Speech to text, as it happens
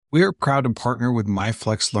We are proud to partner with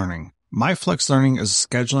MyFlex Learning. MyFlex Learning is a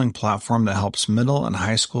scheduling platform that helps middle and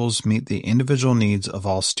high schools meet the individual needs of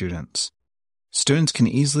all students. Students can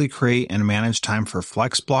easily create and manage time for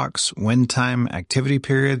flex blocks, win time, activity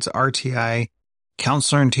periods, RTI,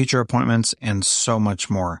 counselor and teacher appointments, and so much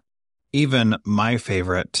more. Even my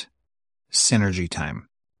favorite, Synergy Time.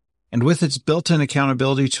 And with its built-in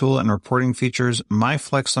accountability tool and reporting features,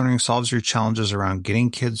 MyFlex Learning solves your challenges around getting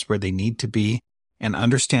kids where they need to be and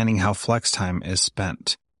understanding how flex time is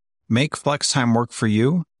spent. Make flex time work for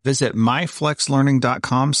you. Visit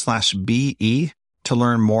myflexlearning.com/BE to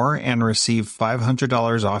learn more and receive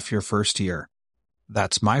 $500 off your first year.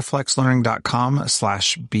 That's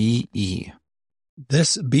myflexlearning.com/BE.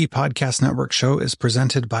 This B Podcast Network show is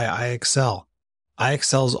presented by iExcel.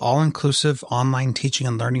 iExcel's all-inclusive online teaching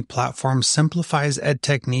and learning platform simplifies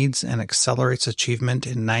edtech needs and accelerates achievement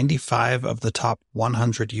in 95 of the top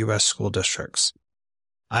 100 U.S. school districts.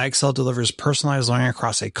 iExcel delivers personalized learning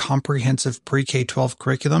across a comprehensive pre-K-12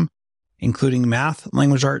 curriculum, including math,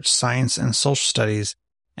 language arts, science, and social studies,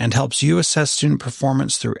 and helps you assess student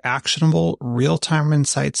performance through actionable, real-time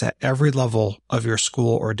insights at every level of your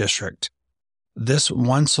school or district. This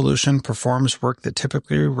one solution performs work that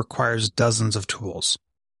typically requires dozens of tools.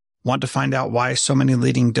 Want to find out why so many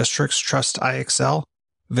leading districts trust iExcel?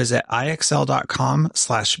 Visit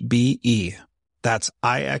iexcel.com/BE. That's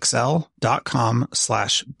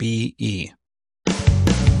iexcel.com/BE.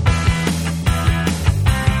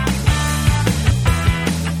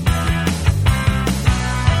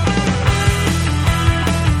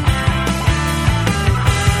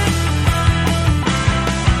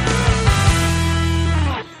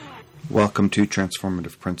 Welcome to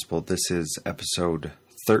Transformative Principal. This is episode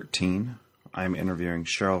 13. I'm interviewing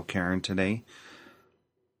Sharyle Karren today.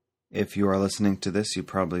 If you are listening to this, you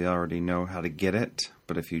probably already know how to get it,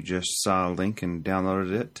 but if you just saw a link and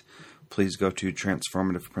downloaded it, please go to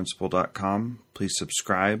transformativeprincipal.com. Please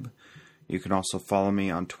subscribe. You can also follow me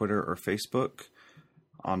on Twitter or Facebook.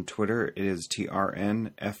 On Twitter, it is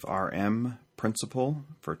TRNFRM Principal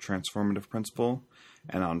for Transformative Principal.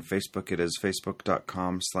 And on Facebook, it is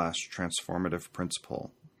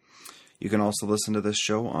facebook.com/transformativeprincipal. You can also listen to this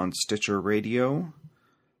show on Stitcher Radio.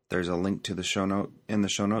 There's a link to the show note in the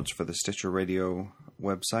show notes for the Stitcher Radio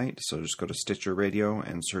website. So just go to Stitcher Radio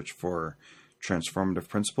and search for Transformative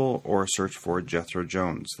Principal or search for Jethro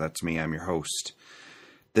Jones. That's me. I'm your host.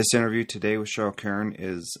 This interview today with Sharyle Karren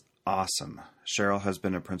is awesome. Sharyle has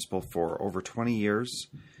been a principal for over 20 years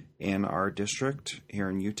in our district here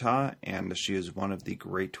in Utah, and she is one of the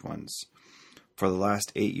great ones. For the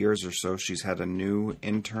last 8 years or so, she's had a new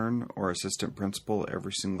intern or assistant principal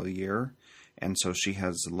every single year, and so she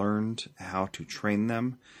has learned how to train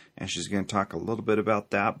them, and she's going to talk a little bit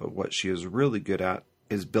about that, but what she is really good at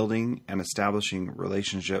is building and establishing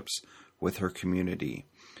relationships with her community.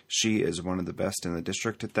 She is one of the best in the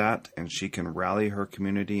district at that, and she can rally her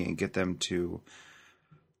community and get them to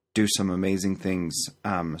do some amazing things.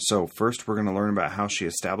 So first we're going to learn about how she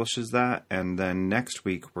establishes that, and then next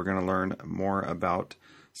week we're going to learn more about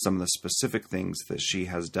some of the specific things that she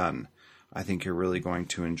has done. I think you're really going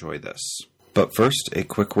to enjoy this. But first, a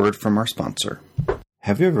quick word from our sponsor.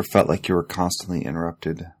 Have you ever felt like you were constantly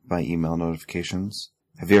interrupted by email notifications?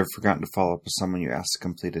 Have you ever forgotten to follow up with someone you asked to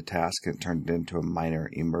complete a task and it turned it into a minor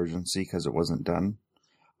emergency because it wasn't done?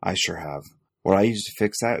 I sure have. What I use to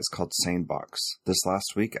fix that is called SaneBox. This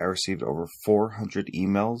last week, I received over 400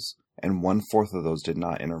 emails, and 1/4 of those did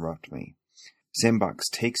not interrupt me. SaneBox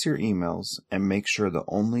takes your emails and makes sure that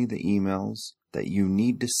only the emails that you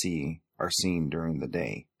need to see are seen during the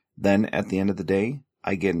day. Then, at the end of the day,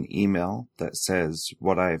 I get an email that says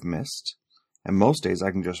what I have missed, and most days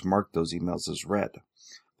I can just mark those emails as read.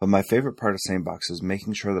 But my favorite part of SaneBox is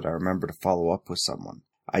making sure that I remember to follow up with someone.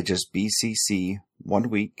 I just BCC 1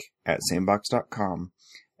 week at sanebox.com,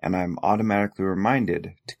 and I'm automatically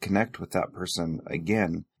reminded to connect with that person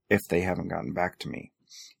again if they haven't gotten back to me.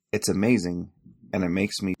 It's amazing, and it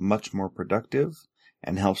makes me much more productive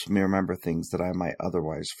and helps me remember things that I might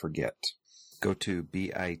otherwise forget. Go to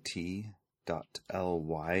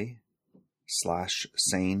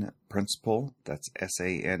bit.ly/saneprincipal, that's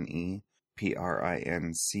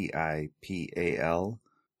SanePrincipal,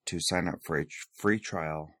 to sign up for a free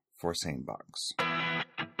trial for SaneBox.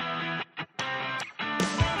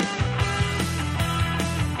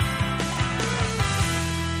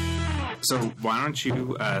 So why don't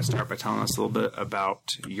you start by telling us a little bit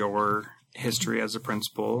about your history as a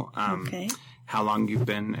principal, Okay. how long you've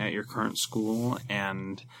been at your current school,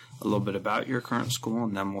 and a little bit about your current school,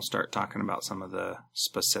 and then we'll start talking about some of the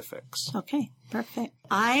specifics. Okay, perfect.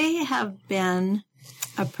 I have been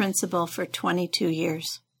a principal for 22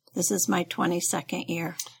 years. This is my 22nd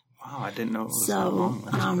year. Wow, I didn't know it was that long.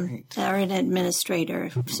 That's great. They're an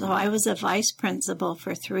administrator. So I was a vice principal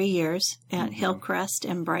for 3 years at Hillcrest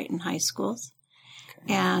and Brighton high schools.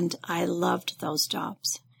 Okay. And I loved those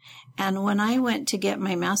jobs. And when I went to get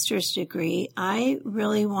my master's degree, I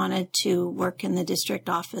really wanted to work in the district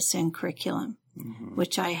office in curriculum,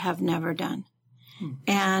 which I have never done.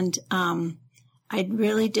 And I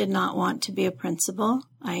really did not want to be a principal.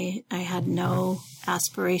 I had no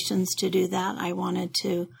aspirations to do that. I wanted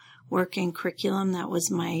to work in curriculum. That was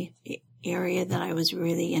my area that I was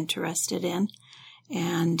really interested in,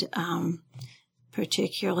 and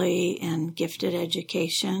particularly in gifted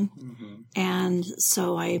education. And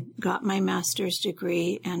so I got my master's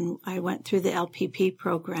degree, and I went through the LPP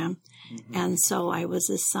program. And so I was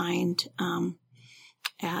assigned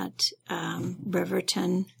at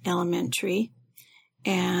Riverton Elementary,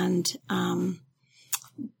 and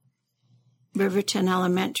Riverton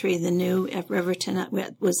Elementary, the new at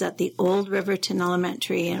Riverton, was at the old Riverton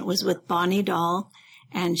Elementary, and it was with Bonnie Dahl,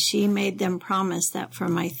 and she made them promise that for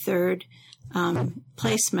my third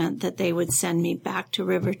placement that they would send me back to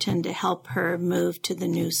Riverton to help her move to the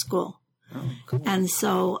new school. Oh, cool. And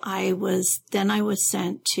so I was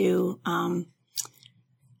sent to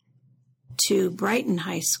Brighton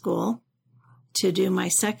High School to do my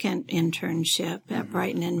second internship at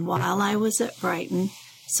Brighton. And while I was at Brighton,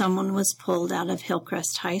 someone was pulled out of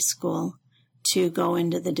Hillcrest High School to go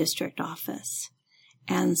into the district office.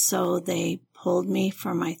 And so they pulled me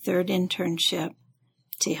for my third internship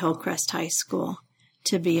to Hillcrest High School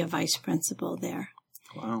to be a vice principal there.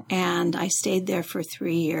 Wow. And I stayed there for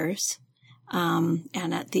 3 years. And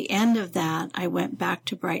at the end of that, I went back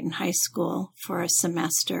to Brighton High School for a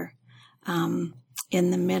semester.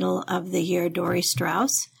 In the middle of the year, Dory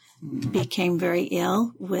Strauss became very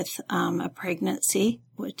ill with a pregnancy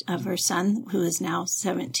of her son, who is now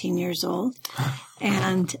 17 years old.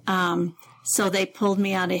 And so they pulled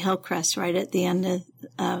me out of Hillcrest right at the end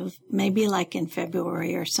of maybe like in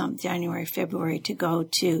February or January, February, to go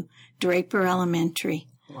to Draper Elementary.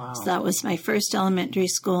 Wow. So that was my first elementary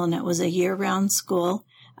school, and it was a year-round school.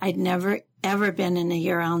 I'd never, ever been in a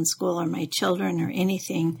year-round school, or my children or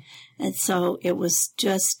anything. And so it was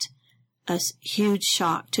just a huge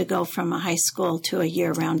shock to go from a high school to a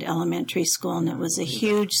year-round elementary school. And it was a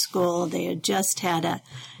huge school. They had just had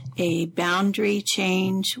a boundary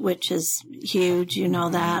change, which is huge, you know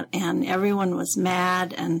that. And everyone was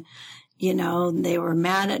mad, and you know, they were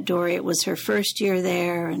mad at Dory. It was her first year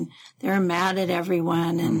there, and they were mad at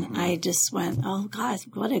everyone. And I just went, oh, God,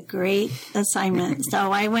 what a great assignment.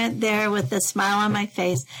 So I went there with a smile on my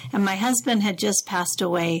face, and my husband had just passed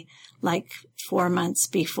away like 4 months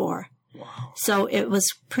before. Wow. So it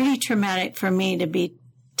was pretty traumatic for me to be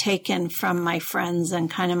taken from my friends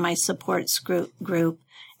and kind of my supports group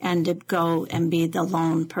and to go and be the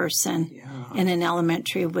lone person in an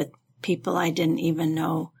elementary with people I didn't even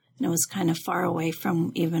know. And it was kind of far away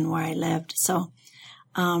from even where I lived. So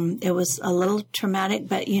it was a little traumatic,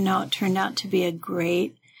 but, you know, it turned out to be a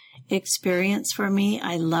great experience for me.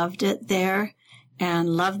 I loved it there and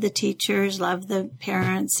loved the teachers, loved the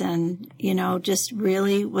parents, and, you know, just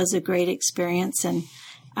really was a great experience. And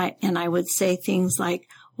I would say things like,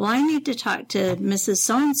 well, I need to talk to Mrs.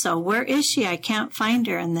 So-and-so. Where is she? I can't find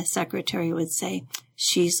her. And the secretary would say,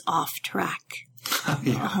 she's off track.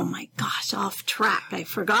 Oh my gosh, off track. I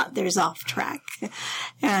forgot there's off track.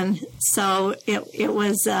 And so it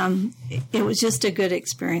was just a good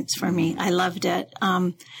experience for me. I loved it.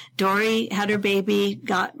 Dory had her baby,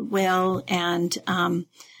 got well, and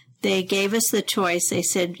they gave us the choice. They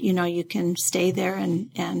said, you know, you can stay there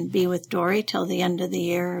and be with Dory till the end of the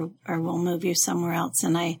year, or we'll move you somewhere else.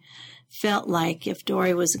 And I felt like if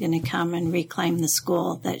Dory was going to come and reclaim the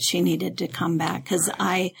school, that she needed to come back, because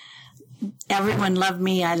everyone loved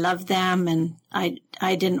me. I loved them. And I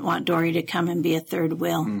didn't want Dory to come and be a third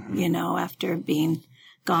wheel, you know, after being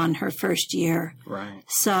gone her first year. Right.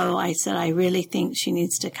 So I said, I really think she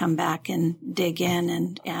needs to come back and dig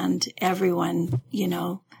in. And everyone, you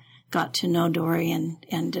know, got to know Dory and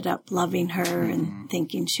ended up loving her and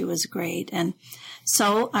thinking she was great. And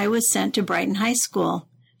so I was sent to Brighton High School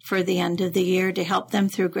for the end of the year to help them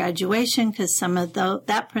through graduation, because some of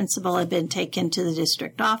that principal had been taken to the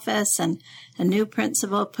district office, and a new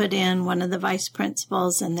principal put in, one of the vice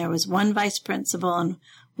principals, and there was one vice principal and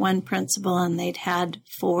one principal, and they'd had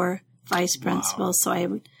 4 vice principals. Wow.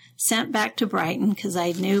 So I sent back to Brighton because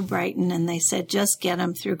I knew Brighton, and they said, just get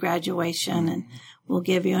them through graduation and we'll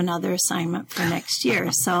give you another assignment for next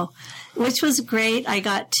year. So, which was great. I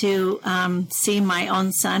got to see my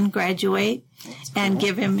own son graduate. and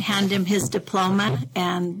hand him his diploma.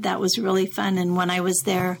 And that was really fun. And when I was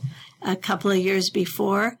there a couple of years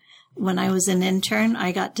before, when I was an intern,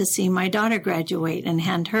 I got to see my daughter graduate and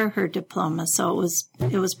hand her diploma. So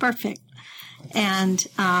it was perfect. And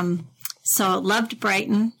so loved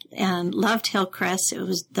Brighton and loved Hillcrest.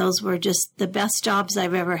 Those were just the best jobs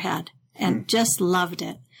I've ever had, and just loved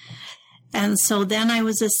it. And so then I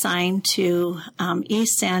was assigned to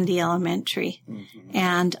East Sandy Elementary,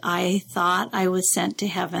 and I thought I was sent to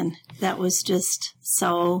heaven. That was just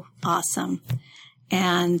so awesome.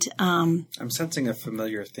 And I'm sensing a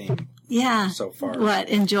familiar theme. Yeah. So far. What,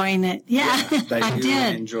 enjoying it? Yeah, I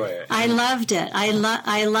did. Enjoy it. I loved it.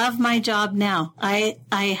 I love my job now. I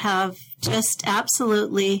have just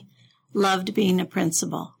absolutely loved being a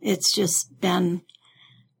principal. It's just been,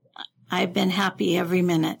 I've been happy every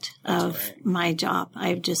minute of my job.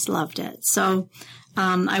 I've just loved it. So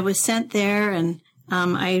I was sent there, and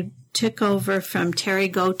I took over from Terry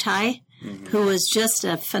Gotai, who was just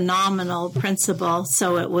a phenomenal principal.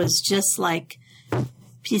 So it was just like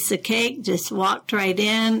piece of cake, just walked right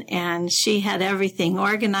in, and she had everything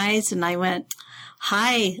organized. And I went,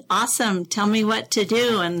 "Hi, awesome. Tell me what to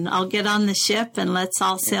do, and I'll get on the ship, and let's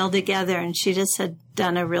all sail together." And she just had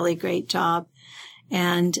done a really great job.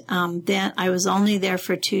 And then I was only there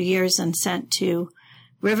for 2 years and sent to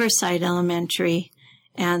Riverside Elementary,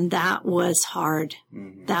 and that was hard.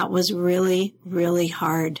 That was really, really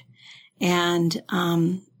hard. And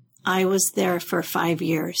I was there for 5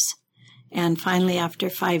 years. And finally, after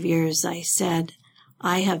 5 years, I said,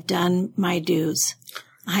 I have done my dues.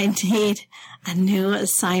 I need a new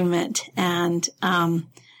assignment. And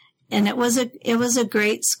it was a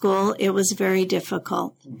great school. It was very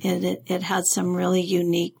difficult. It had some really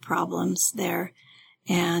unique problems there.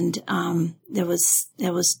 And there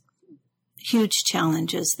was huge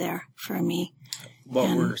challenges there for me.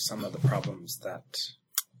 What were some of the problems that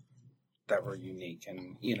were unique?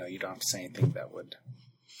 And, you don't have to say anything that would,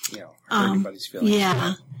 hurt anybody's feelings.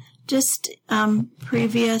 Yeah. Just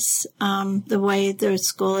previous, the way the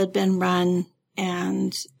school had been run,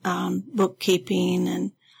 and bookkeeping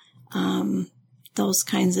and those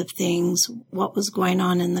kinds of things, what was going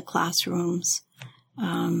on in the classrooms.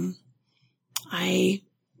 I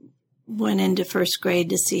went into first grade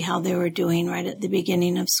to see how they were doing right at the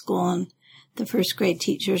beginning of school, and the first grade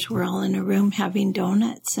teachers were all in a room having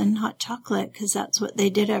donuts and hot chocolate, because that's what they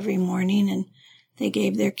did every morning. And they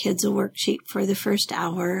gave their kids a worksheet for the first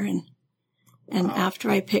hour. And after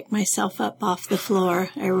I picked myself up off the floor,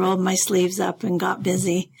 I rolled my sleeves up and got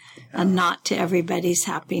busy, and not to everybody's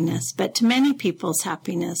happiness, but to many people's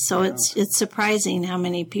happiness. So it's surprising how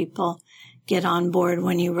many people get on board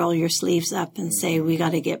when you roll your sleeves up and say, we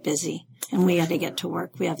got to get busy and we got to get to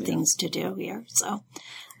work. We have things to do here. So,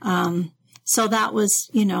 so that was,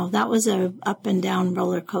 that was a up and down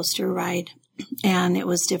roller coaster ride, and it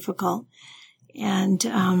was difficult. And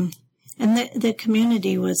the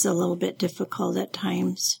community was a little bit difficult at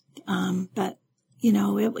times. But,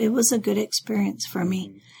 it was a good experience for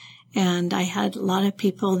me. And I had a lot of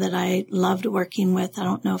people that I loved working with. I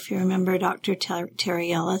don't know if you remember Dr.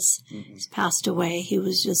 Terry Ellis. He's passed away. He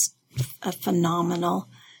was just a phenomenal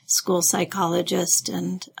school psychologist.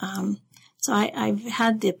 And so I've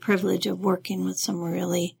had the privilege of working with some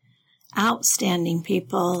really outstanding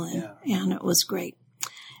people, and it was great.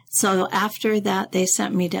 So after that, they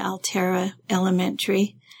sent me to Altera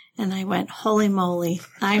Elementary, and I went, holy moly,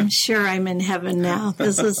 I'm sure I'm in heaven now.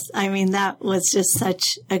 That was just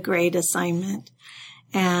such a great assignment,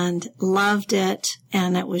 and loved it.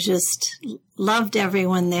 And it was just, loved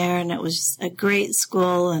everyone there. And it was a great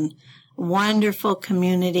school and wonderful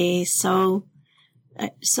community. So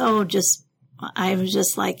just, I was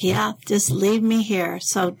just like, yeah, just leave me here.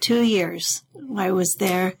 So 2 years I was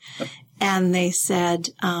there. And they said,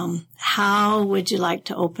 how would you like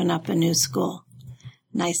to open up a new school?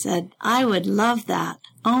 And I said, I would love that.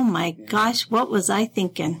 Oh my gosh, what was I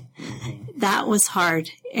thinking? That was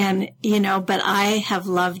hard. And, but I have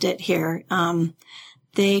loved it here.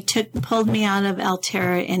 They pulled me out of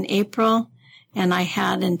Altera in April, and I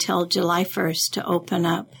had until July 1st to open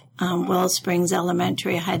up Willow Springs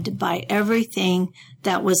Elementary. I had to buy everything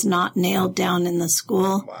that was not nailed down in the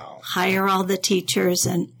school, hire all the teachers,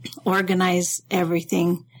 and organize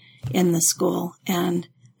everything in the school. And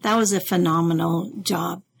that was a phenomenal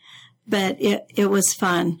job. But it was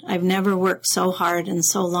fun. I've never worked so hard and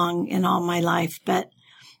so long in all my life, but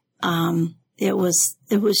it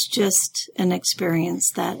was just an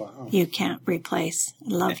experience that you can't replace. I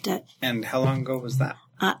loved it. And how long ago was that?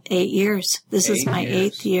 8 years. This is my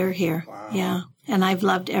 8th year here. Wow. Yeah. And I've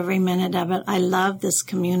loved every minute of it. I love this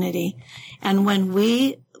community. And when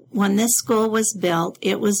we when this school was built,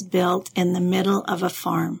 it was built in the middle of a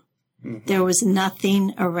farm. Mm-hmm. There was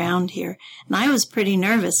nothing around here. And I was pretty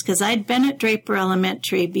nervous because I'd been at Draper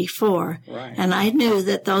Elementary before. Right. And I knew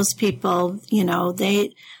that those people, you know, there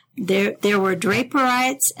were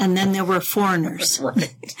Draperites and then there were foreigners.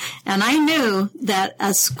 Right. And I knew that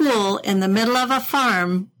a school in the middle of a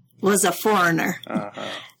farm was a foreigner. Uh-huh.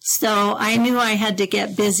 So I knew I had to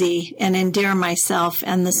get busy and endear myself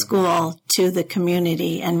and the school to the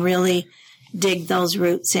community and really dig those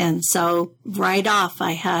roots in. So right off,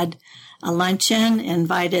 I had a luncheon,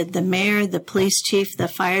 invited the mayor, the police chief, the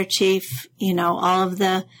fire chief, you know, all of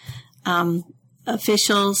the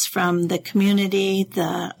officials from the community,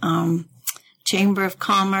 the Chamber of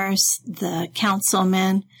Commerce, the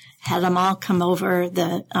councilmen, had them all come over,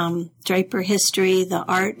 the Draper history, the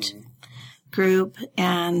art group,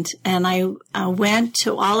 and I went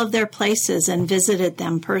to all of their places and visited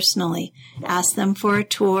them personally, asked them for a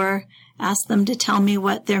tour, asked them to tell me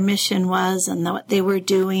what their mission was and what they were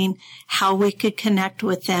doing, how we could connect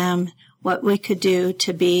with them, what we could do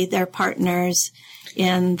to be their partners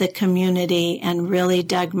in the community, and really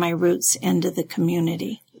dug my roots into the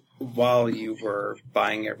community. While you were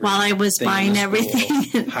buying everything. While I was buying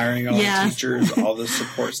everything. Hiring all the teachers, all the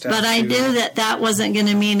support staff. But I knew that wasn't going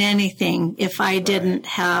to mean anything if I didn't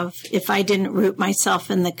root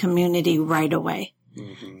myself in the community right away.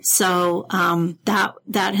 Mm-hmm. So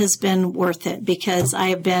that has been worth it, because I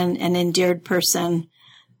have been an endeared person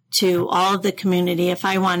to all of the community. If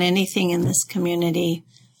I want anything in this community,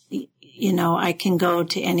 you know, I can go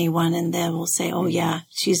to anyone and they will say, oh yeah,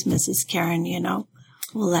 she's Mrs. Karren, you know,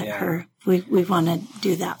 we'll let her, we want to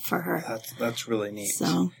do that for her. That's really neat.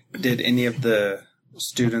 So, did any of the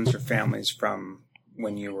students or families from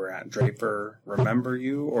when you were at Draper remember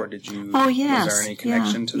you, or did you? Oh yes. Was there any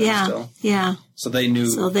connection to them still? Yeah. So they knew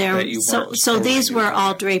that you weren't. So these were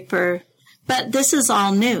all Draper, but this is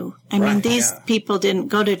all new. I mean, these people didn't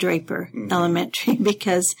go to Draper Elementary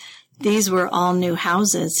because these were all new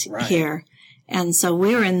houses here, and so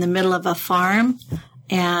we were in the middle of a farm,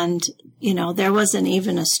 and you know there wasn't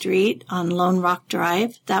even a street on Lone Rock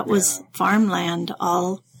Drive. That was farmland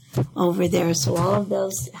all over there. So all of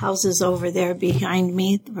those houses over there behind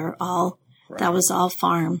me were all, that was all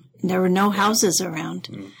farm. There were no houses around.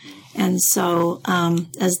 Mm-hmm. And so,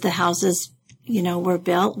 as the houses, you know, were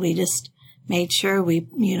built, we just made sure we,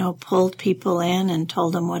 you know, pulled people in and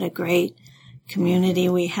told them what a great community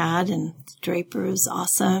we had, and Draper was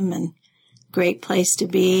awesome and great place to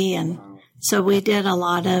be. And so we did a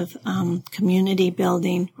lot of, community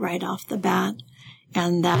building right off the bat,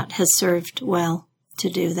 and that has served well to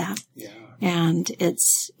do that. Yeah. And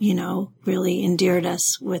it's, you know, really endeared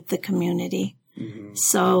us with the community. Mm-hmm.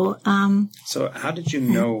 So, so how did you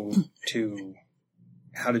know that you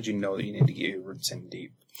need to get your roots in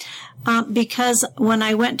deep? Because when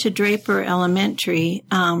I went to Draper Elementary,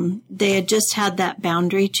 they had just had that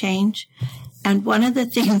boundary change. And one of the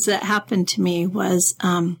things that happened to me was,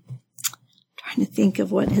 trying to think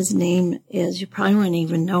of what his name is. You probably wouldn't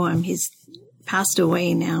even know him. He's passed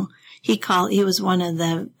away now. He was one of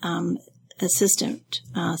the assistant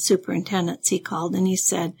superintendents. He called and he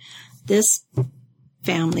said, this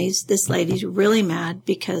lady's really mad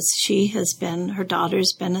because her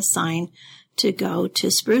daughter's been assigned to go to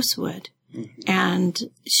Sprucewood, and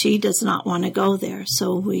she does not want to go there.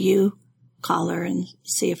 So will you call her and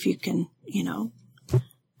see if you can, you know,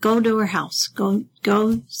 go to her house,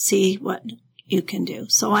 go see what you can do.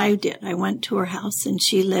 So I did. I went to her house, and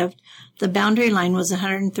she lived, the boundary line was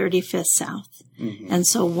 135th South. Mm-hmm. And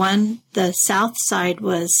so the south side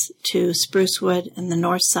was to Sprucewood and the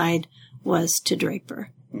north side was to Draper.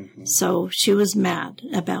 Mm-hmm. So she was mad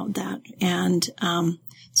about that. And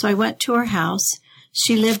so I went to her house.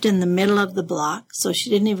 She lived in the middle of the block, so she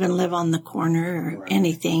didn't even live on the corner or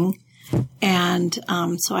anything. And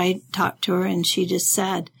so I talked to her, and she just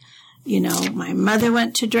said, you know, my mother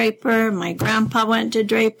went to Draper, my grandpa went to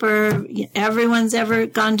Draper, everyone's ever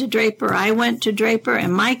gone to Draper, I went to Draper,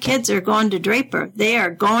 and my kids are going to Draper. They are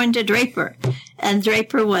going to Draper. And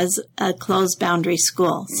Draper was a closed boundary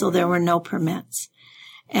school, so there were no permits.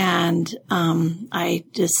 And I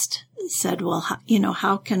just said, well, you know,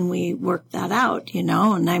 how can we work that out, you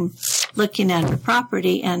know? And I'm looking at her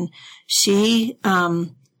property, and she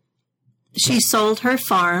sold her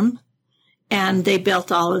farm, and they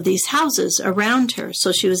built all of these houses around her.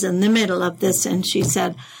 So she was in the middle of this, and she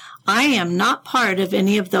said, I am not part of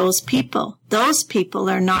any of those people. Those people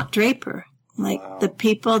are not Draper. Like, the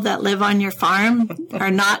people that live on your farm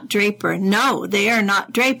are not Draper. No, they are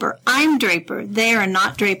not Draper. I'm Draper. They are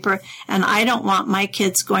not Draper, and I don't want my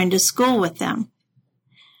kids going to school with them.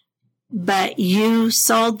 but you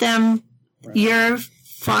sold them your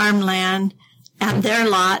farmland and their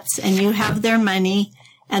lots, and you have their money,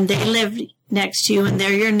 and they live next to you, and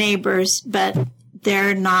they're your neighbors, but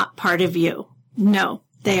they're not part of you. No,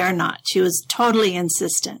 they are not. She was totally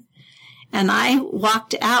insistent. And I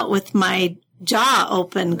walked out with my jaw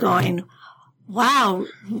open going, wow,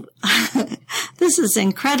 this is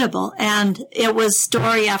incredible. And it was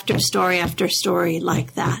story after story after story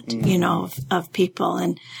like that, you know, of people.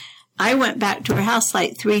 And I went back to her house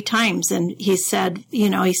like 3 times, and he said,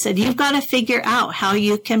 you've got to figure out how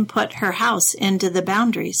you can put her house into the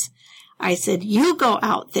boundaries. I said, you go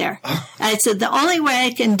out there. I said, the only way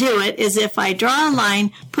I can do it is if I draw a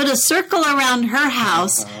line, put a circle around her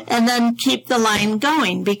house, and then keep the line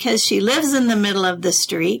going, because she lives in the middle of the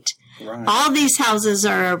street. Right. All these houses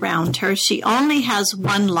are around her. She only has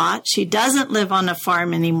 1 lot. She doesn't live on a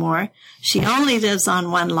farm anymore. She only lives on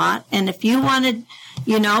 1 lot. And if you wanted,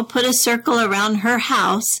 put a circle around her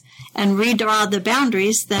house and redraw the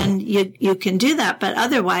boundaries, then you can do that. But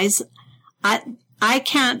otherwise, I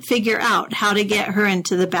can't figure out how to get her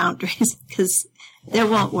into the boundaries, because it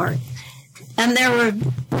won't work. And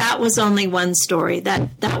that was only one story.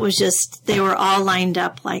 That was just, they were all lined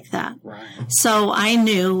up like that. Right. So I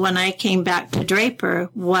knew when I came back to Draper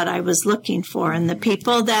what I was looking for. And the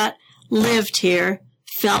people that lived here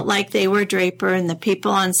felt like they were Draper, and the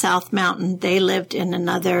people on South Mountain, they lived in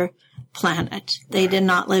another planet. They did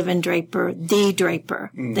not live in Draper, the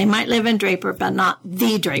Draper. Mm-hmm. They might live in Draper, but not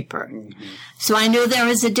the Draper. Mm-hmm. So I knew there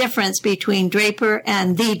was a difference between Draper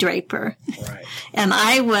and the Draper. Right. And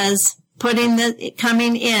I was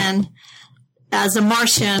coming in as a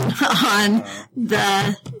Martian on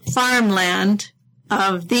the farmland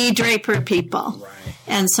of the Draper people. Right.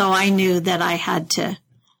 And so I knew that I had to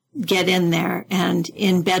get in there and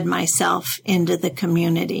embed myself into the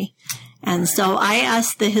community. And so I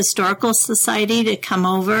asked the Historical Society to come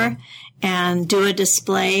over and do a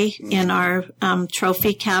display in our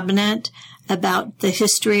trophy cabinet about the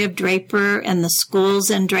history of Draper and the schools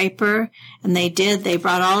in Draper. And they did. They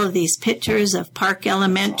brought all of these pictures of Park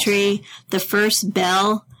Elementary, the first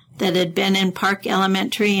bell that had been in Park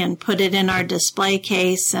Elementary, and put it in our display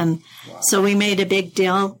case. And so we made a big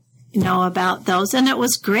deal, about those. And it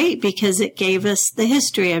was great because it gave us the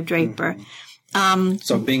history of Draper. Mm-hmm.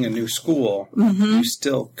 So being a new school, you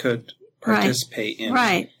still could participate in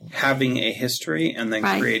having a history and then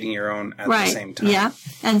creating your own at the same time. Yeah.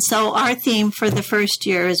 And so our theme for the first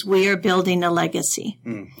year is we are building a legacy.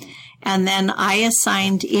 Mm-hmm. And then I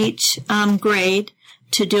assigned each grade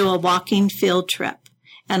to do a walking field trip.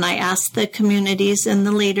 And I asked the communities and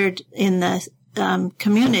the leader in the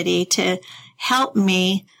community to help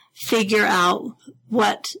me figure out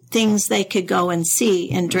what things they could go and see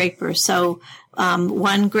in Draper. So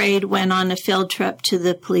one grade went on a field trip to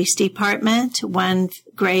the police department. One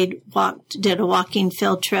grade did a walking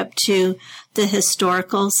field trip to the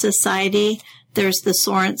Historical Society. There's the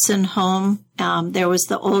Sorensen home. There was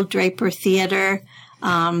the old Draper Theater.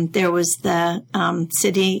 There was the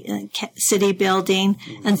city building.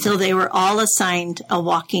 And so they were all assigned a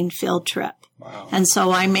walking field trip. Wow. And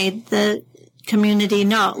so I made the community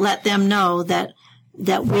let them know that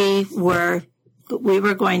we were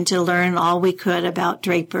going to learn all we could about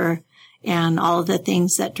Draper and all of the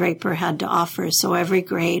things that Draper had to offer. So every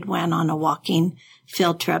grade went on a walking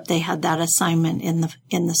field trip. They had that assignment in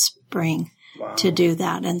the spring to do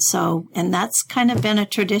that. And that's kind of been a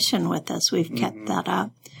tradition with us. We've kept that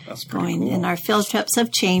up. That's pretty cool. And our field trips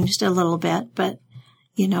have changed a little bit, but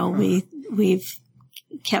we've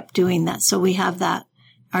kept doing that. So we have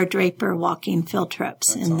our Draper walking field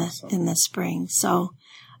trips in the spring. So,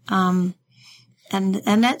 and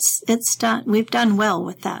it's done. We've done well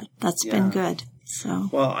with that. That's been good. So,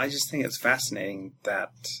 well, I just think it's fascinating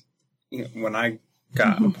that when I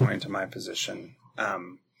got appointed to my position,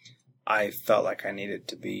 I felt like I needed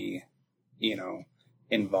to be,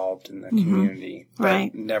 involved in the community, but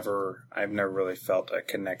I've never really felt a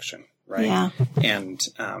connection, right? Yeah.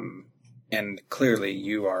 And clearly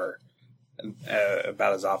you are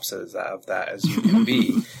about as opposite of that as you can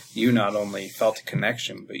be. You not only felt a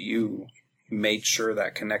connection, but you made sure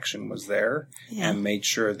that connection was there and made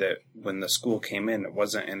sure that when the school came in, it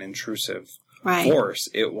wasn't an intrusive force.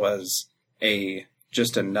 It was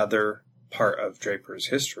just another part of Draper's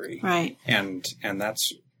history. Right. And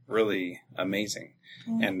that's really amazing.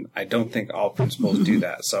 And I don't think all principals do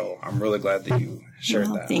that. So I'm really glad that you shared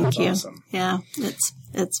that. Thank you. Awesome. Yeah,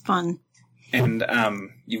 it's fun. And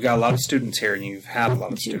you've got a lot of students here, and you've had a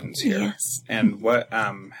lot of students here. Yes. And what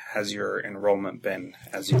has your enrollment been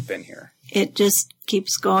as you've been here? It just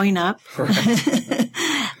keeps going up. Right.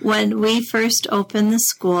 When we first opened the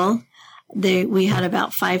school, we had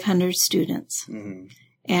about 500 students. Mm-hmm.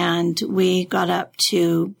 And we got up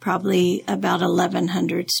to probably about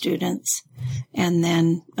 1,100 students. And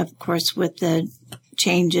then, of course, with the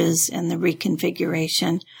changes and the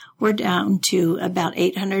reconfiguration, we're down to about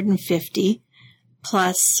 850.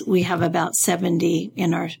 Plus, we have about 70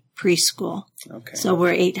 in our preschool. Okay. So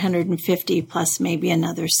we're 850 plus maybe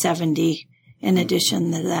another 70 in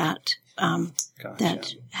addition to that,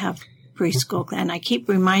 that have preschool. And I keep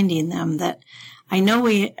reminding them that I know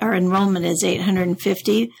our enrollment is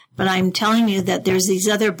 850, but I'm telling you that there's these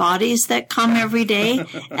other bodies that come every day,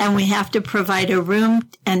 and we have to provide a room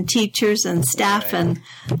and teachers and staff and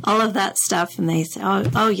all of that stuff. And they say,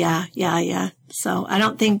 oh, yeah. So I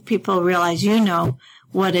don't think people realize,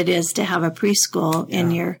 what it is to have a preschool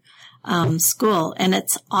in your school, and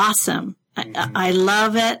it's awesome. Mm-hmm. I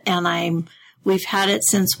love it, and we've had it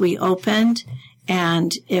since we opened.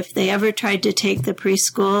 And if they ever tried to take the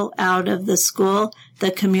preschool out of the school,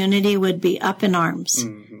 the community would be up in arms,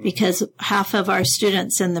 mm-hmm. because half of our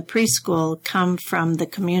students in the preschool come from the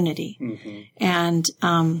community. Mm-hmm. And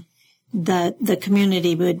the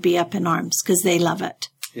community would be up in arms because they love it.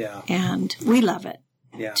 Yeah. And we love it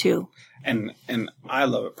too. And I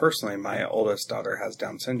love it personally. My oldest daughter has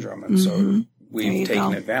Down syndrome, and mm-hmm. so we've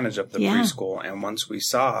taken advantage of the preschool. And once we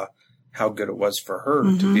saw how good it was for her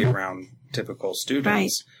mm-hmm. to be around typical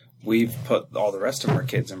students, we've put all the rest of our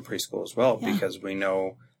kids in preschool as well, because we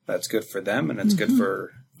know that's good for them and it's mm-hmm. good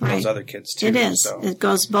for those other kids too. It is. So. It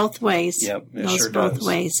goes both ways. Yep, it goes sure both does.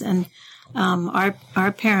 ways. And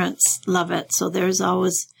our parents love it. So there's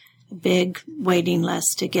always a big waiting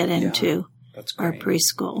list to get into our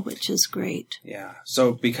preschool, which is great. Yeah.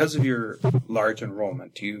 So because of your large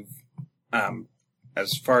enrollment, you've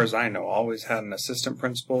as far as I know, always had an assistant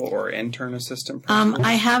principal or intern assistant principal?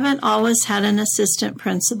 I haven't always had an assistant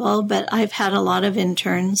principal, but I've had a lot of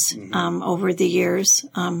interns mm-hmm. Over the years.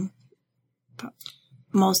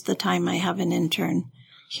 Most of the time I have an intern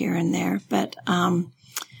here and there, but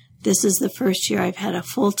this is the first year I've had a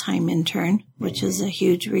full-time intern, which mm-hmm. is a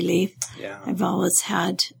huge relief. Yeah. I've always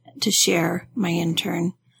had to share my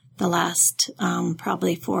intern. The last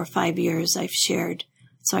probably 4 or 5 years I've shared,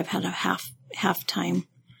 so I've had a half-time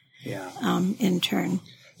intern.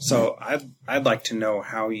 So I'd like to know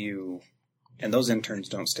how you, and those interns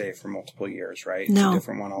don't stay for multiple years, right? No. It's a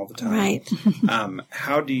different one all the time. Right.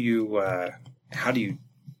 How do you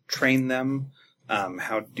train them?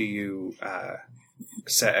 How do you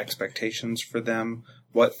set expectations for them?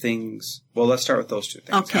 What things, well, let's start with those two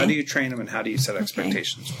things. Okay. How do you train them and how do you set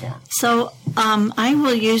expectations for them? So I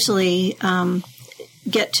will usually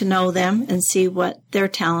get to know them and see what their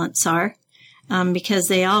talents are. Because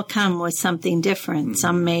they all come with something different. Mm-hmm.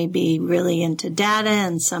 Some may be really into data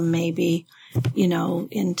and some may be,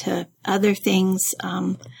 into other things,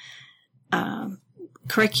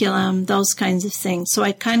 curriculum, those kinds of things. So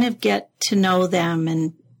I kind of get to know them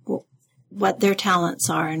and what their talents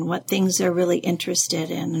are and what things they're really interested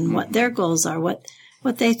in and mm-hmm. what their goals are, what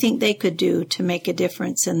they think they could do to make a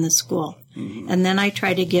difference in the school. Mm-hmm. And then I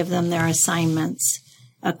try to give them their assignments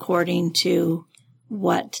according to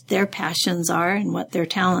what their passions are and what their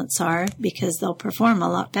talents are, because they'll perform a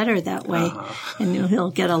lot better that way. And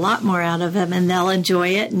you'll get a lot more out of them and they'll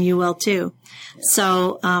enjoy it and you will too. Yeah.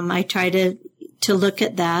 So, I try to look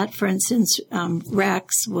at that. For instance,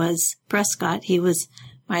 Rex Prescott. He was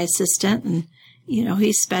my assistant and,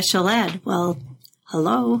 he's special ed. Well,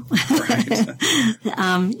 hello. Right.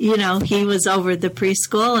 He was over the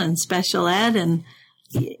preschool and special ed and,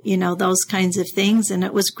 those kinds of things. And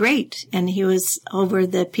it was great. And he was over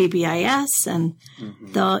the PBIS and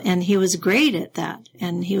mm-hmm. and he was great at that.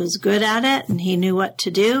 And he was good at it and he knew what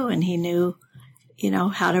to do and he knew,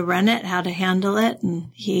 how to run it, how to handle it.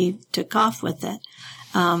 And he took off with it.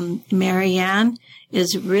 Marianne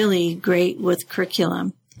is really great with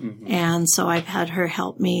curriculum. Mm-hmm. And so I've had her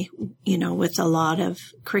help me, with a lot of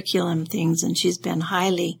curriculum things. And she's been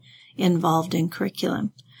highly involved in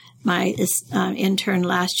curriculum. My intern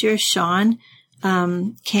last year, Sean,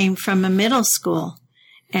 came from a middle school,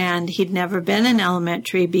 and he'd never been in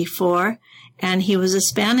elementary before, and he was a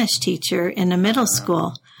Spanish teacher in a middle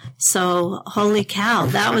school. So, holy cow,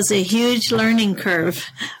 that was a huge learning curve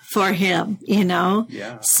for him,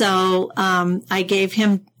 Yeah. So, I gave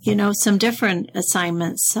him, some different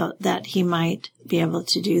assignments so that he might be able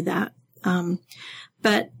to do that.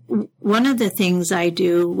 But one of the things I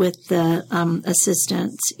do with the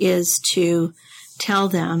assistants is to tell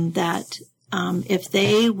them that if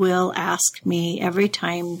they will ask me every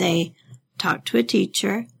time they talk to a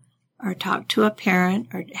teacher or talk to a parent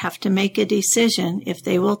or have to make a decision, if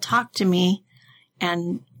they will talk to me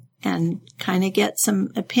and kind of get some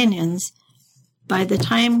opinions, by the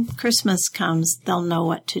time Christmas comes, they'll know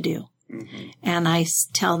what to do. Mm-hmm. And I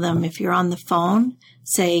tell them, if you're on the phone,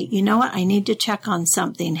 say, you know what, I need to check on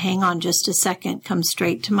something. Hang on just a second. Come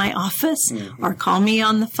straight to my office or call me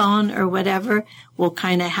on the phone or whatever. We'll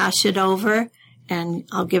kind of hash it over and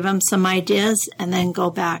I'll give them some ideas and then go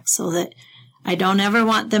back, so that I don't ever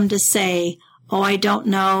want them to say, oh, I don't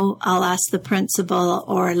know, I'll ask the principal,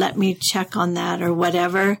 or let me check on that or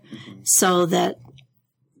whatever. So that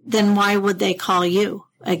then why would they call you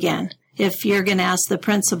again? If you're going to ask the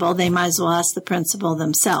principal, they might as well ask the principal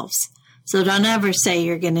themselves. So don't ever say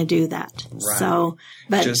you're going to do that. Right. So,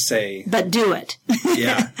 but just say, but do it.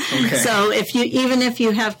 Yeah. Okay. So even if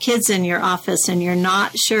you have kids in your office and you're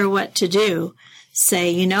not sure what to do,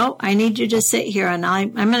 say, you know, I need you to sit here and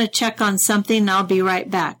I'm going to check on something and I'll be right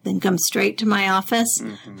back. Then come straight to my office.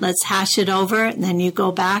 Mm-hmm. Let's hash it over. And then you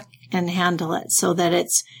go back and handle it, so that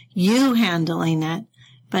it's you handling it,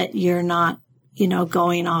 but you're not, you know,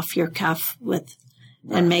 going off your cuff with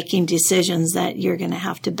and making decisions that you're going to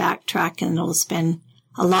have to backtrack, and it'll spend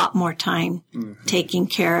a lot more time taking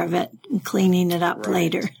care of it and cleaning it up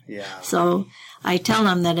later. Yeah. So I tell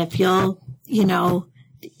them that if you'll, you know,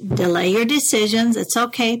 delay your decisions, it's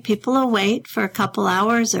okay. People will wait for a couple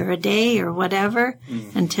hours or a day or whatever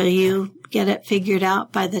until you get it figured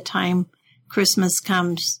out. By the time Christmas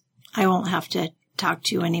comes, I won't have to talk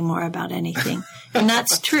to you anymore about anything. And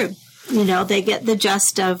that's true. You know, they get the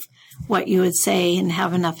gist of what you would say and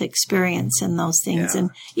have enough experience in those things. Yeah. And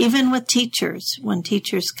even with teachers, when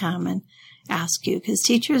teachers come and ask you, because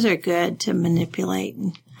teachers are good to manipulate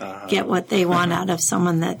and get what they want out of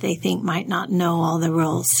someone that they think might not know all the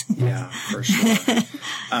rules. Yeah, for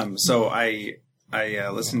sure. So I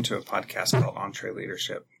listened to a podcast called Entree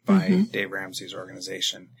Leadership by Dave Ramsey's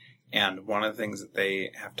organization. And one of the things that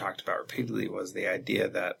they have talked about repeatedly was the idea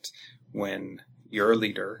that when you're a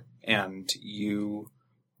leader and you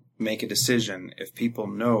make a decision, if people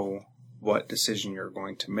know what decision you're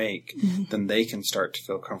going to make, then they can start to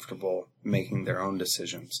feel comfortable making their own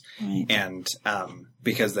decisions. Right. And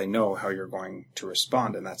because they know how you're going to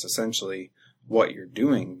respond. And that's essentially what you're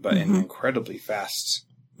doing, but in an incredibly fast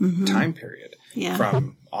time period. Yeah.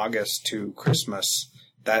 From August to Christmas,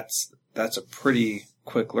 that's a pretty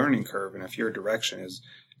quick learning curve. And if your direction is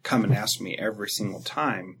come and ask me every single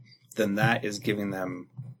time, then that is giving them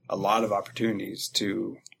a lot of opportunities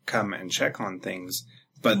to come and check on things,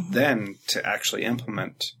 but then to actually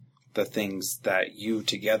implement the things that you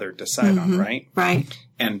together decide on, right? Right.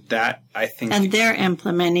 And that, I think... And they're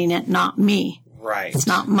implementing it, not me. Right. It's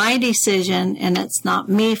not my decision, and it's not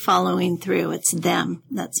me following through. It's them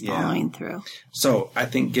that's following through. So I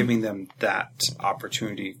think giving them that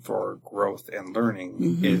opportunity for growth and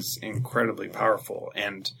learning is incredibly powerful.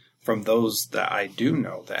 And from those that I do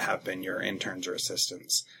know that have been your interns or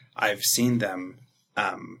assistants, I've seen them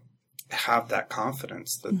have that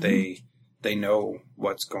confidence that they know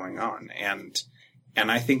what's going on. And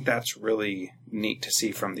I think that's really neat to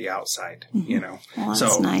see from the outside, you know. Well,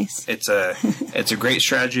 that's nice. It's a great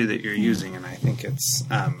strategy that you're using, and I think it's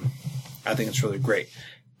really great.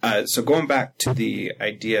 So going back to the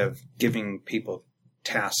idea of giving people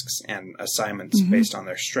tasks and assignments based on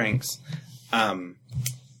their strengths.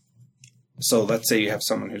 So let's say you have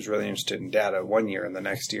someone who's really interested in data one year, and the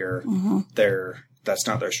next year that's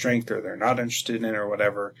not their strength, or they're not interested in it or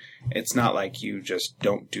whatever. It's not like you just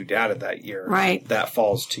don't do data that year. Right. That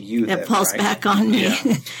falls to you. It falls back on me.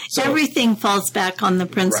 Yeah. So, everything falls back on the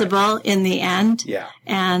principal in the end. Yeah.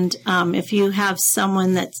 And if you have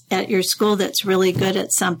someone that's at your school that's really good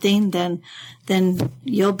at something, then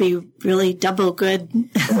you'll be really double good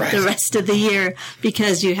the rest of the year,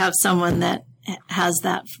 because you have someone that has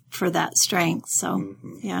that for that strength. So,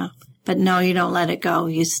 yeah. But no, you don't let it go.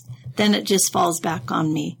 Then it just falls back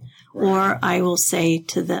on me. Right. Or I will say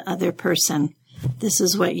to the other person, this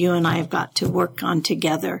is what you and I have got to work on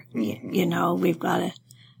together. You know, we've got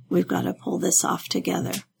to pull this off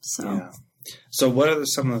together. So, So what are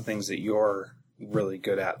some of the things that you're really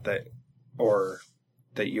good at that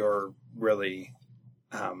you're really,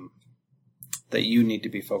 that you need to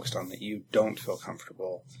be focused on, that you don't feel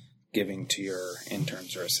comfortable giving to your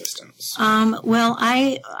interns or assistants? Well,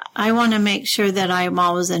 I want to make sure that I'm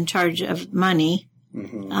always in charge of money,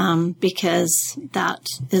 because that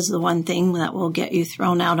is the one thing that will get you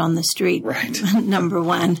thrown out on the street. Right. Number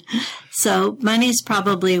one. So money's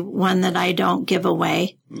probably one that I don't give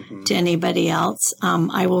away to anybody else.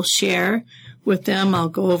 I will share with them. I'll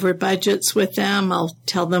go over budgets with them. I'll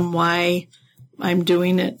tell them why I'm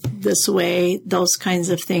doing it this way, those kinds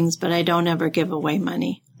of things, but I don't ever give away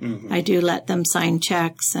money. I do let them sign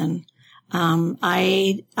checks, and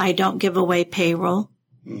I don't give away payroll.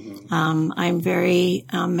 Mm-hmm. I'm very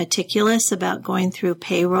meticulous about going through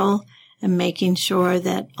payroll and making sure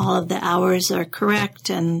that all of the hours are correct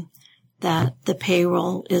and that the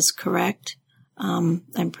payroll is correct.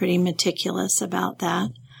 I'm pretty meticulous about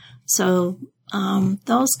that. So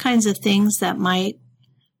those kinds of things that might,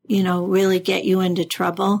 really get you into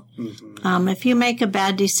trouble. Mm-hmm. If you make a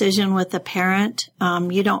bad decision with a parent,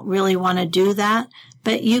 you don't really want to do that,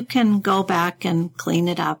 but you can go back and clean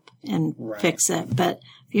it up and fix it. But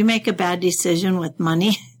if you make a bad decision with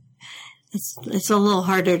money, it's a little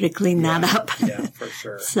harder to clean that up. Yeah, for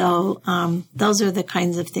sure. So those are the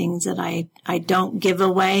kinds of things that I don't give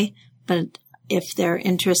away, but if they're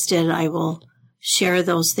interested, I will share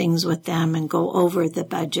those things with them and go over the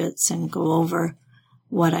budgets and go over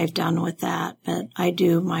what I've done with that. But I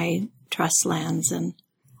do my trust lands and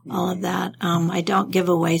all of that. I don't give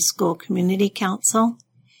away school community council.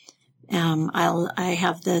 I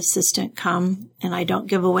have the assistant come, and I don't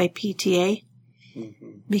give away PTA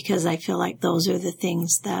because I feel like those are the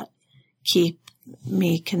things that keep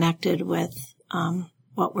me connected with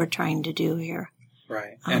what we're trying to do here.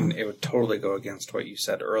 Right. And it would totally go against what you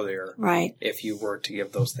said earlier. Right. If you were to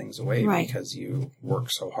give those things away because you work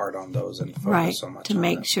so hard on those and focus so much to on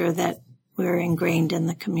make sure that we're ingrained in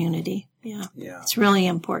the community. Yeah. It's really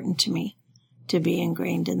important to me to be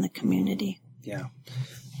ingrained in the community. Yeah.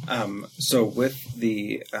 So with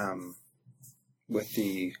the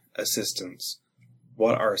assistants,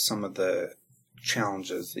 what are some of the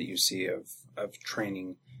challenges that you see of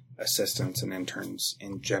training assistants and interns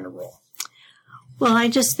in general? Well, I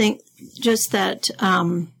just think that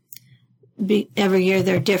every year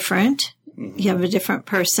they're different. Mm-hmm. You have a different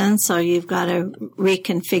person, so you've got to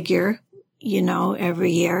reconfigure,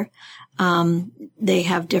 every year. They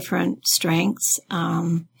have different strengths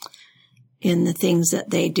in the things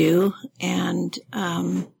that they do. And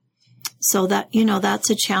so that, that's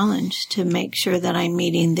a challenge to make sure that I'm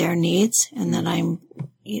meeting their needs and that I'm,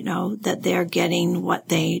 that they're getting what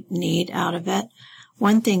they need out of it.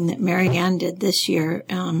 One thing that Mary Ann did this year,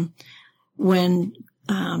 when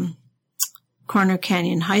Corner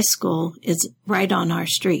Canyon High School is right on our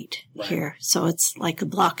street here, so it's like a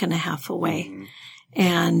block and a half away. Mm-hmm.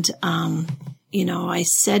 And, I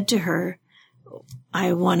said to her,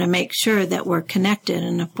 I want to make sure that we're connected.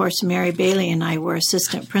 And, of course, Mary Bailey and I were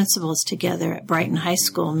assistant principals together at Brighton High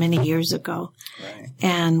School many years ago. Right.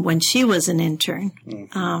 And when she was an intern,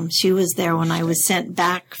 she was there when I was sent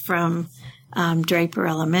back from Draper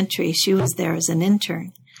Elementary. She was there as an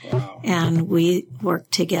intern. Wow. And we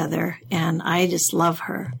worked together, and I just love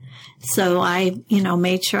her. So I,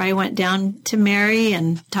 made sure I went down to Mary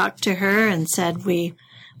and talked to her and said, we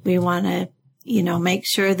want to, make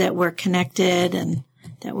sure that we're connected and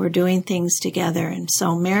that we're doing things together. And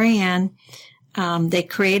so Mary Ann, they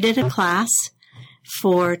created a class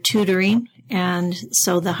for tutoring. And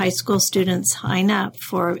so the high school students sign up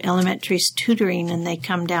for elementary tutoring, and they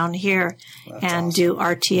come down here and do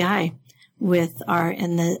RTI with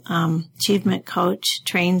and the achievement coach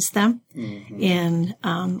trains them in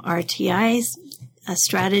RTIs,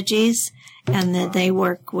 strategies, and that they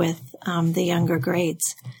work with the younger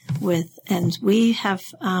grades and we have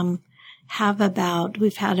had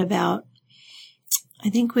about, I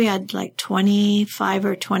think we had like 25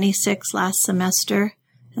 or 26 last semester.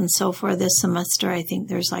 And so for this semester, I think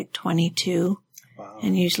there's like 22. Wow.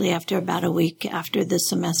 And usually after about a week after the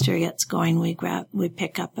semester gets going, we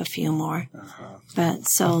pick up a few more. Uh-huh. But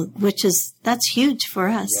that's huge for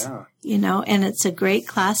us, and it's a great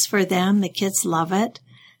class for them. The kids love it.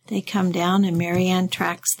 They come down and Mary Ann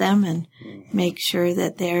tracks them and makes sure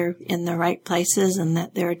that they're in the right places and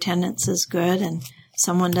that their attendance is good. And if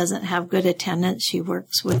someone doesn't have good attendance, she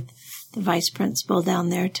works with the vice principal down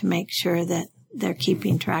there to make sure that they're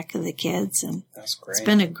keeping track of the kids. And that's great. It's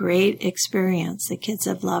been a great experience. The kids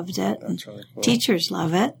have loved it. That's really cool. Teachers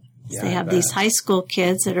love it. Yeah, they have these high school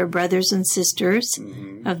kids that are brothers and sisters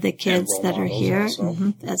of the kids that are here.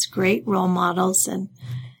 That's great role models and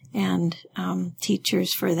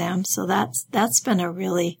teachers for them. So that's been a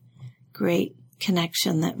really great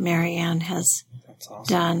connection that Mary Ann has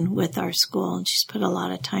done with our school, and she's put a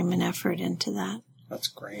lot of time and effort into that. That's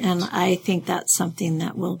great. And I think that's something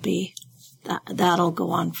that will be that'll go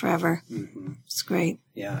on forever. Mm-hmm. It's great.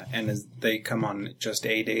 Yeah, and they come on just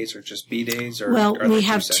A days or just B days? Or well, we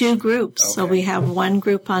have two groups. Okay. So we have one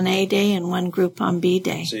group on A day and one group on B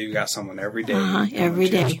day. So you've got someone every day. Every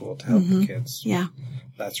day. School to help the kids. Yeah.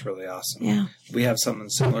 That's really awesome. Yeah. We have something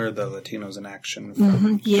similar, the Latinos in Action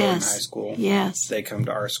from High School. Yes. They come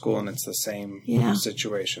to our school, and it's the same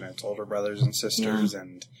situation. It's older brothers and sisters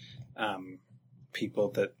and people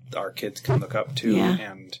that our kids can look up to. Yeah.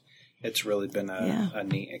 And it's really been a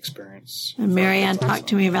neat experience. And Marianne talked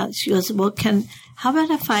to me about it. She goes, well, how about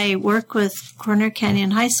if I work with Corner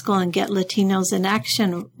Canyon High School and get Latinos in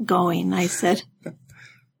Action going? I said,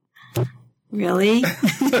 really?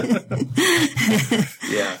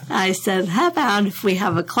 Yeah. I said, how about if we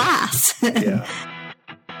have a class? Yeah.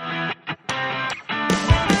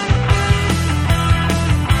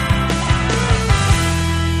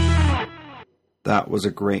 That was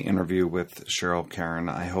a great interview with Sharyle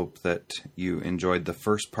Karren. I hope that you enjoyed the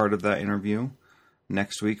first part of that interview.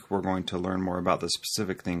 Next week, we're going to learn more about the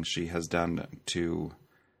specific things she has done to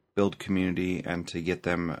build community and to get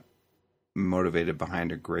them motivated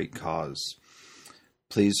behind a great cause.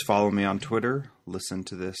 Please follow me on Twitter, listen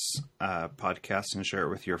to this podcast and share it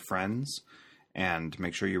with your friends, and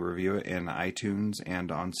make sure you review it in iTunes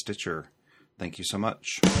and on Stitcher. Thank you so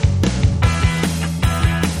much.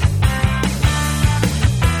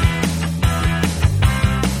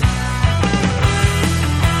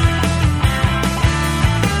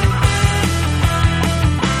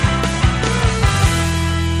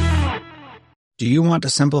 Do you want to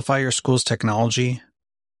simplify your school's technology,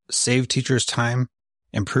 save teachers time,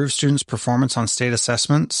 improve students' performance on state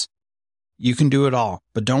assessments? You can do it all,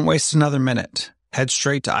 but don't waste another minute. Head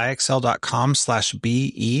straight to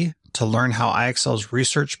ixl.com/BE to learn how IXL's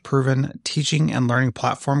research-proven teaching and learning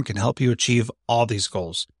platform can help you achieve all these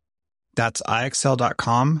goals. That's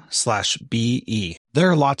ixl.com/BE. There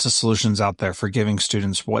are lots of solutions out there for giving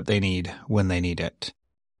students what they need when they need it.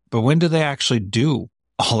 But when do they actually do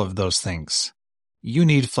all of those things? You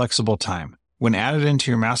need flexible time. When added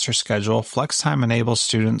into your master schedule, flex time enables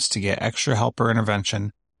students to get extra help or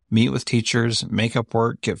intervention, meet with teachers, make up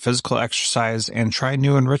work, get physical exercise, and try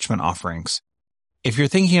new enrichment offerings. If you're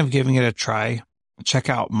thinking of giving it a try, check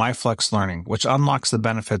out MyFlex Learning, which unlocks the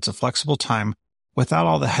benefits of flexible time without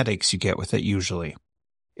all the headaches you get with it usually.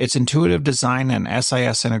 Its intuitive design and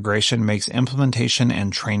SIS integration makes implementation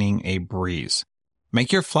and training a breeze.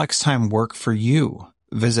 Make your flex time work for you.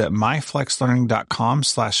 Visit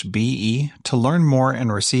myflexlearning.com/BE to learn more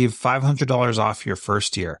and receive $500 off your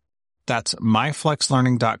first year. That's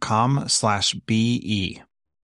myflexlearning.com/BE.